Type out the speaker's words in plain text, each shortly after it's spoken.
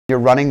You're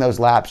running those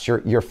laps,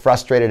 you're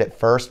frustrated at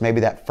first. Maybe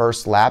that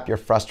first lap, you're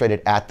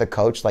frustrated at the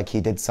coach, like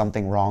he did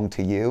something wrong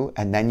to you.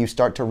 And then you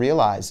start to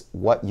realize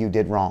what you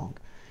did wrong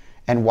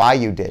and why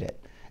you did it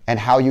and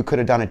how you could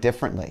have done it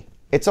differently.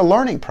 It's a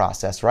learning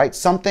process, right?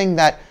 Something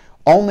that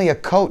only a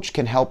coach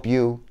can help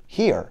you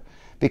hear,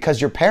 because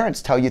your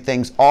parents tell you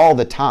things all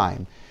the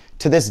time.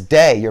 To this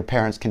day, your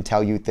parents can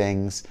tell you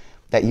things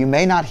that you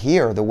may not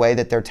hear the way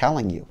that they're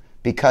telling you,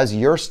 because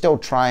you're still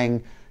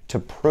trying to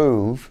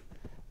prove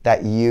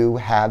that you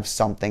have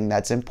something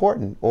that's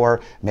important,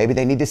 or maybe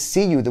they need to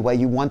see you the way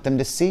you want them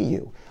to see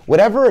you.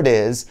 Whatever it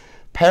is,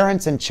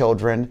 parents and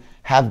children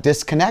have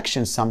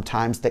disconnections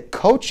sometimes that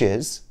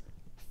coaches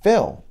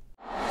fill.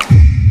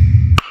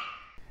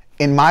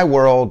 In my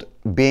world,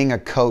 being a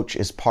coach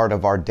is part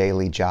of our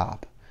daily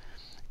job.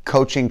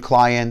 Coaching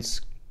clients,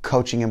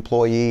 coaching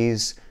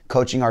employees,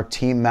 coaching our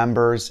team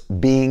members,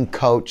 being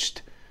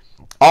coached,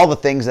 all the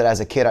things that as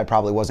a kid I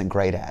probably wasn't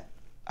great at.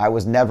 I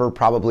was never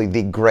probably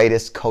the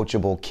greatest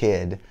coachable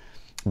kid,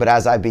 but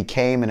as I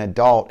became an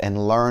adult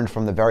and learned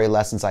from the very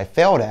lessons I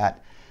failed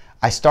at,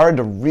 I started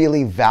to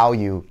really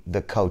value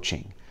the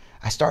coaching.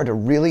 I started to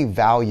really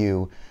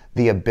value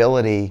the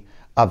ability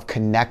of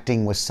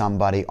connecting with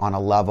somebody on a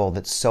level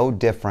that's so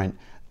different,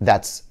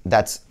 that's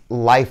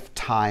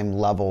lifetime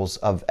levels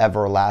of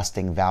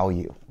everlasting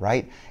value,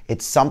 right?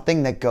 It's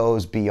something that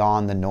goes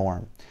beyond the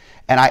norm.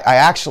 And I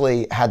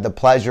actually had the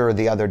pleasure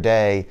the other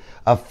day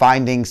of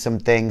finding some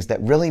things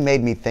that really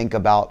made me think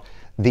about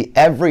the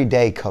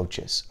everyday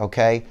coaches,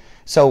 okay?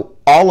 So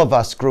all of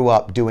us grew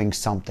up doing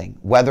something,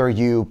 whether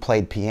you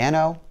played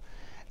piano,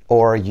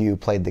 or you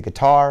played the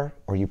guitar,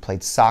 or you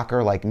played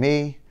soccer like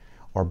me,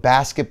 or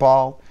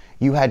basketball.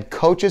 You had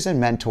coaches and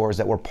mentors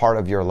that were part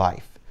of your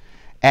life.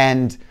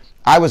 And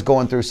I was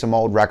going through some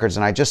old records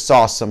and I just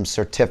saw some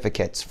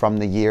certificates from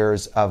the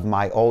years of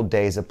my old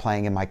days of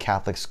playing in my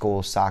Catholic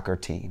school soccer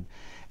team.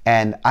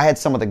 And I had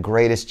some of the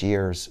greatest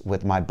years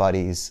with my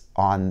buddies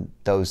on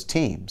those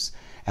teams.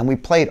 And we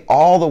played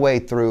all the way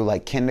through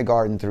like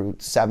kindergarten through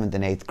 7th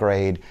and 8th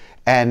grade.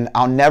 And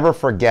I'll never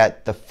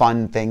forget the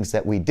fun things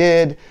that we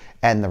did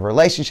and the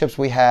relationships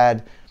we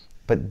had.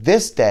 But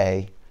this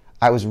day,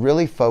 I was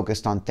really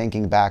focused on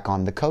thinking back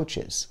on the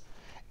coaches.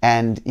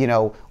 And, you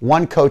know,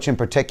 one coach in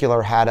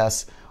particular had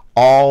us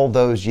all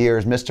those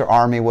years. Mr.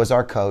 Army was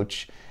our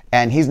coach,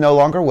 and he's no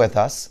longer with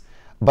us,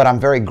 but I'm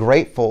very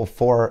grateful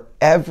for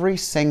every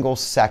single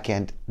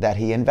second that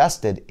he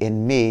invested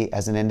in me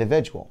as an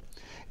individual.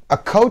 A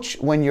coach,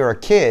 when you're a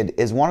kid,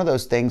 is one of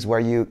those things where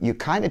you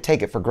kind of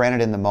take it for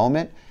granted in the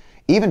moment.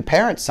 Even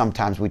parents,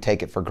 sometimes we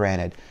take it for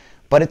granted.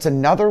 But it's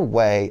another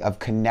way of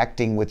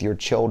connecting with your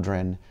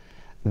children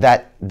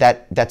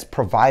that's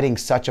providing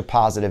such a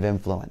positive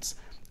influence.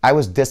 I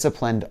was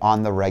disciplined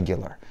on the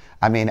regular.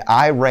 I mean,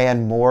 I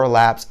ran more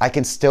laps. I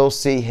can still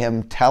see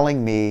him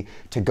telling me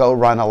to go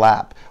run a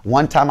lap.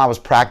 One time I was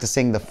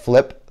practicing the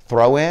flip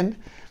throw-in,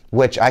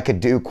 which I could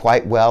do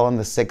quite well in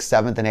the 6th,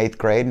 7th, and 8th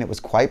grade, and it was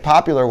quite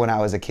popular when I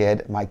was a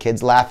kid. My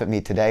kids laugh at me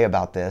today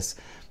about this,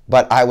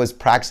 but I was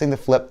practicing the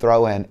flip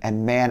throw-in,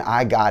 and man,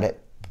 I got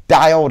it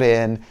dialed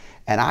in,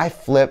 and I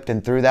flipped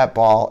and threw that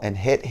ball and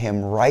hit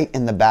him right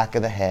in the back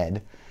of the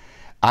head.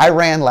 I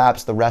ran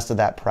laps the rest of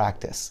that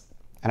practice.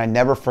 And I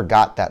never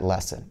forgot that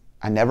lesson.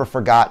 I never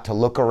forgot to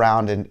look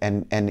around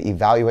and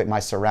evaluate my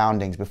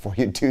surroundings before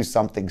you do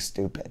something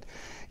stupid.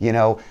 You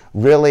know,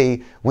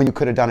 really, when you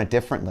could have done it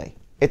differently.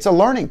 It's a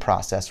learning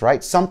process,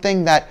 right?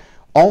 Something that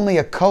only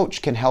a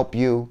coach can help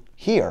you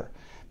hear,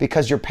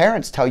 because your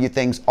parents tell you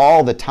things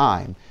all the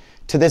time.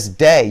 To this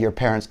day, your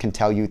parents can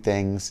tell you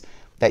things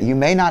that you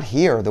may not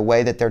hear the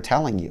way that they're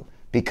telling you,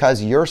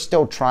 because you're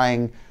still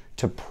trying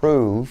to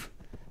prove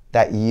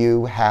that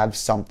you have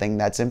something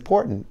that's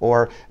important,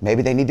 or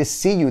maybe they need to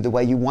see you the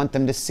way you want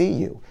them to see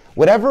you.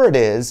 Whatever it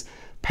is,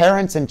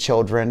 parents and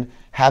children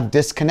have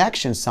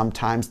disconnections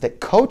sometimes that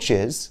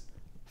coaches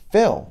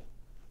fill.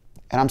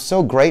 And I'm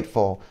so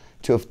grateful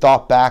to have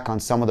thought back on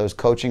some of those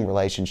coaching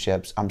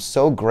relationships. I'm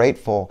so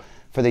grateful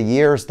for the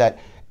years that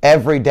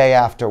every day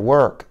after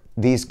work,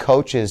 these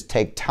coaches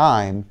take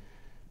time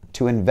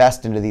to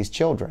invest into these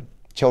children.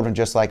 Children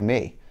just like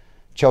me.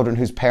 Children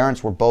whose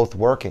parents were both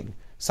working.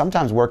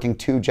 Sometimes working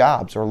 2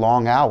 jobs or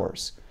long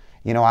hours.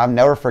 You know, I'll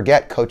never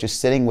forget coaches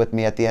sitting with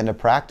me at the end of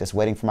practice,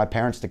 waiting for my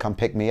parents to come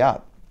pick me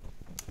up.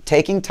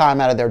 Taking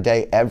time out of their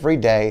day every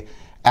day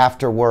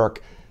after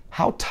work.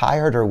 How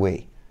tired are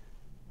we?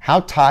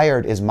 How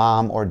tired is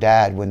mom or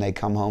dad when they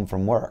come home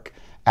from work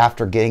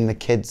after getting the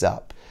kids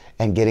up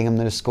and getting them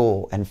to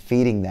school and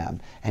feeding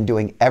them and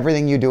doing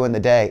everything you do in the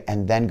day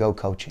and then go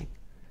coaching?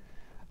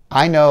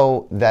 I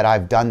know that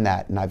I've done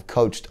that, and I've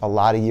coached a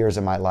lot of years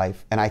of my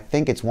life, and I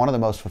think it's one of the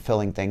most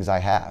fulfilling things I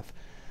have.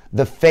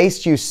 The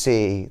face you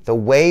see, the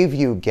wave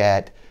you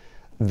get,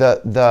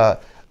 the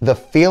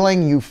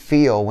feeling you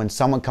feel when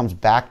someone comes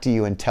back to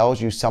you and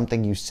tells you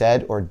something you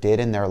said or did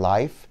in their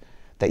life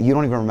that you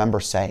don't even remember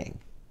saying,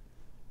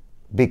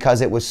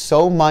 because it was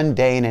so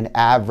mundane and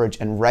average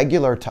and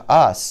regular to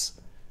us,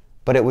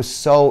 but it was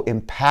so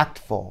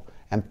impactful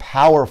and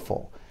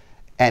powerful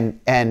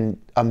and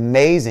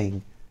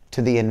amazing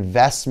to the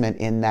investment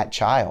in that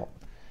child.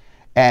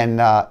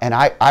 And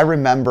I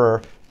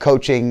remember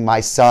coaching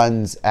my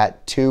sons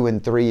at 2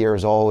 and 3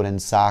 years old in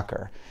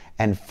soccer,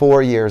 and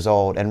 4 years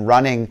old, and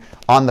running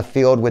on the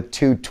field with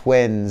 2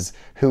 twins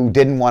who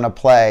didn't want to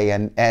play,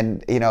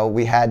 and you know,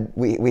 we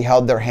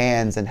held their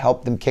hands and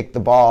helped them kick the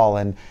ball.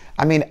 And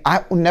I mean,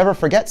 I will never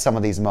forget some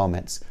of these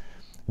moments,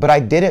 but I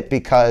did it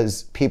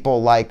because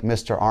people like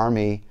Mr.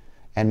 Army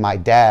and my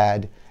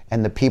dad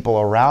and the people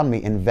around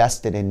me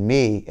invested in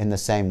me in the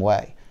same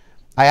way.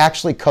 I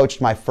actually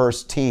coached my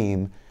first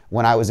team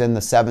when I was in the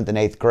 7th and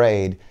 8th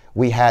grade.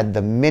 We had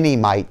the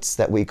mini-mites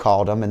that we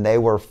called them, and they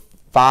were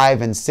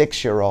 5 and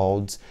 6 year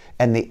olds,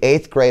 and the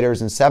 8th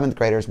graders and 7th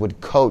graders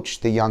would coach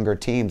the younger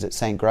teams at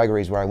St.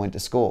 Gregory's where I went to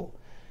school.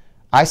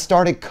 I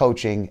started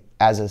coaching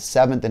as a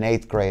 7th and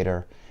 8th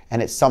grader,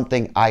 and it's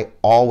something I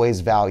always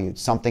valued,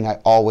 something I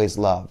always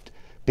loved.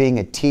 Being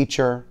a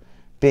teacher,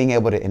 being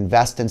able to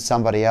invest in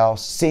somebody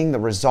else, seeing the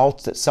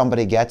results that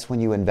somebody gets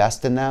when you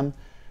invest in them,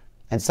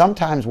 and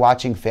sometimes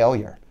watching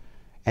failure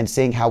and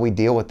seeing how we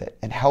deal with it,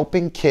 and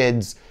helping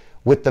kids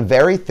with the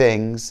very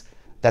things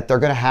that they're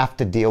going to have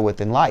to deal with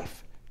in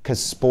life.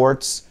 Because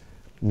sports,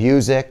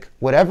 music,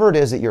 whatever it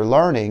is that you're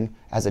learning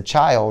as a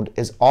child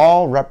is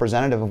all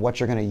representative of what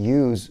you're going to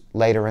use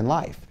later in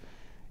life.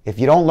 If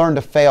you don't learn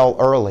to fail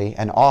early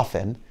and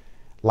often,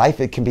 life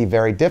it can be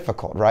very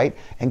difficult, right?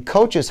 And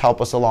coaches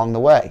help us along the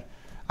way.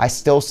 I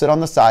still sit on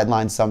the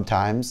sidelines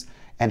sometimes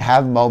and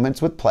have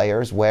moments with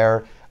players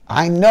where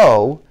I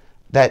know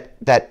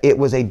that it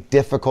was a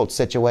difficult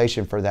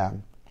situation for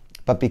them.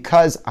 But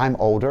because I'm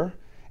older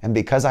and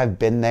because I've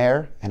been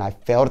there and I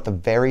failed at the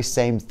very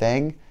same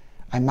thing,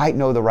 I might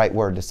know the right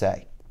word to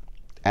say.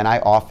 And I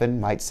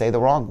often might say the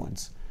wrong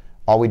ones.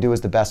 All we do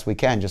is the best we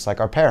can, just like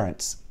our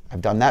parents.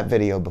 I've done that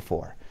video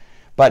before.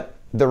 But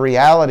the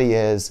reality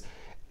is,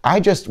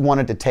 I just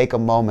wanted to take a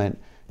moment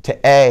to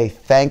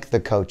thank the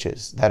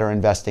coaches that are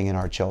investing in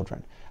our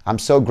children. I'm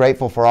so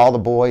grateful for all the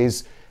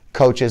boys,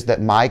 coaches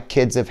that my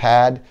kids have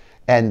had,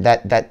 and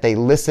that they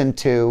listen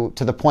to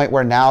the point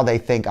where now they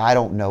think I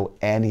don't know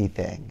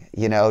anything.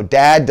 You know,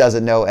 dad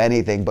doesn't know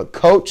anything, but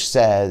coach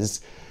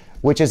says,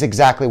 which is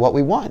exactly what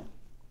we want.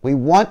 We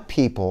want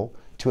people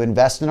to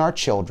invest in our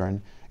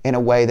children in a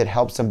way that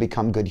helps them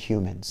become good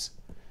humans.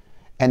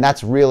 And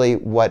that's really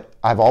what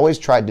I've always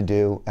tried to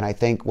do, and I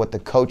think what the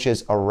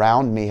coaches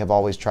around me have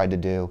always tried to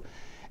do.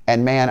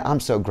 And man, I'm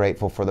so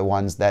grateful for the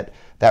ones that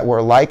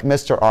were like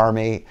Mr.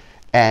 Army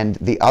and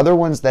the other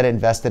ones that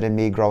invested in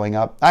me growing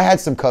up. I had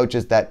some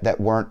coaches that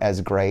weren't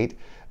as great.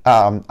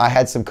 I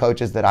had some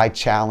coaches that I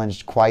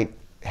challenged quite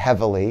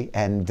heavily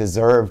and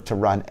deserved to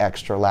run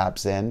extra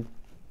laps in.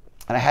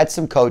 And I had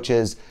some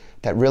coaches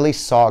that really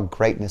saw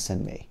greatness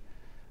in me.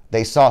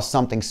 They saw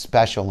something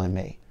special in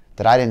me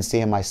that I didn't see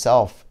in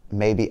myself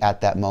maybe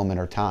at that moment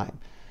or time.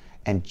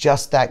 And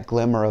just that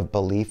glimmer of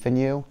belief in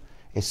you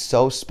is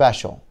so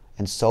special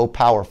and so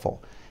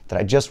powerful that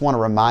I just want to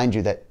remind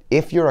you that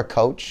if you're a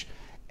coach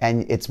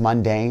and it's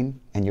mundane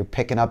and you're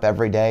picking up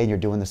every day and you're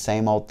doing the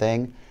same old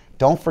thing,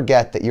 don't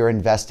forget that you're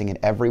investing in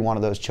every one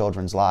of those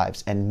children's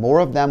lives, and more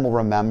of them will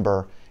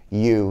remember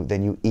you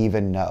than you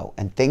even know.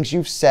 And things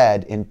you've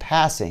said in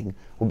passing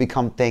will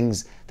become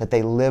things that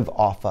they live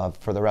off of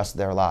for the rest of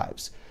their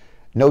lives.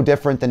 No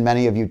different than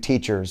many of you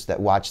teachers that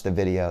watch the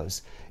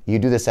videos. You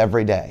do this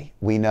every day.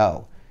 We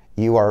know.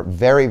 You are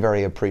very,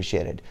 very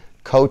appreciated.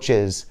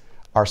 Coaches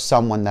are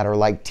someone that are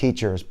like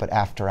teachers, but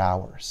after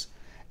hours.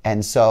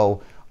 And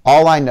so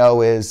all I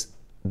know is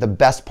the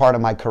best part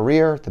of my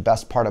career, the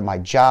best part of my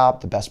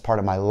job, the best part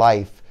of my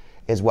life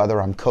is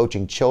whether I'm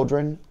coaching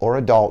children or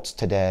adults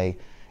today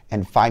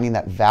and finding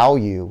that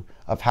value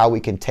of how we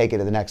can take it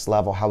to the next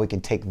level, how we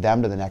can take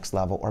them to the next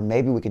level, or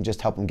maybe we can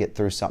just help them get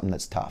through something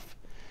that's tough.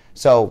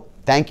 So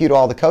thank you to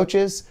all the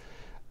coaches,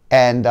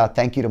 and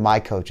thank you to my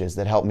coaches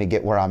that helped me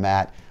get where I'm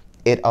at.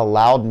 It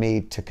allowed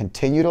me to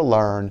continue to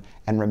learn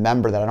and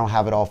remember that I don't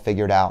have it all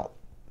figured out.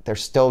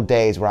 There's still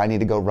days where I need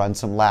to go run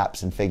some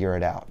laps and figure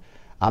it out.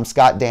 I'm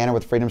Scott Danner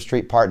with Freedom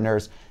Street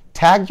Partners.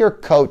 Tag your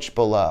coach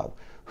below.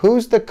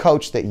 Who's the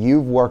coach that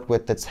you've worked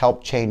with that's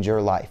helped change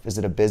your life? Is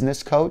it a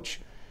business coach?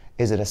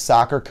 Is it a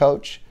soccer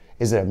coach?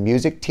 Is it a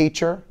music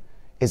teacher?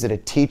 Is it a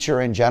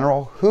teacher in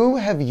general? Who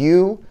have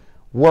you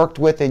worked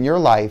with in your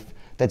life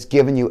that's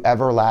given you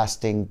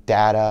everlasting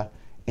data,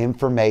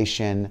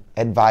 information,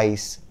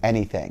 advice,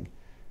 anything?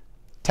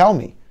 Tell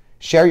me.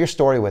 Share your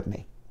story with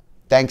me.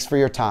 Thanks for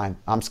your time.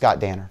 I'm Scott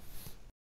Danner.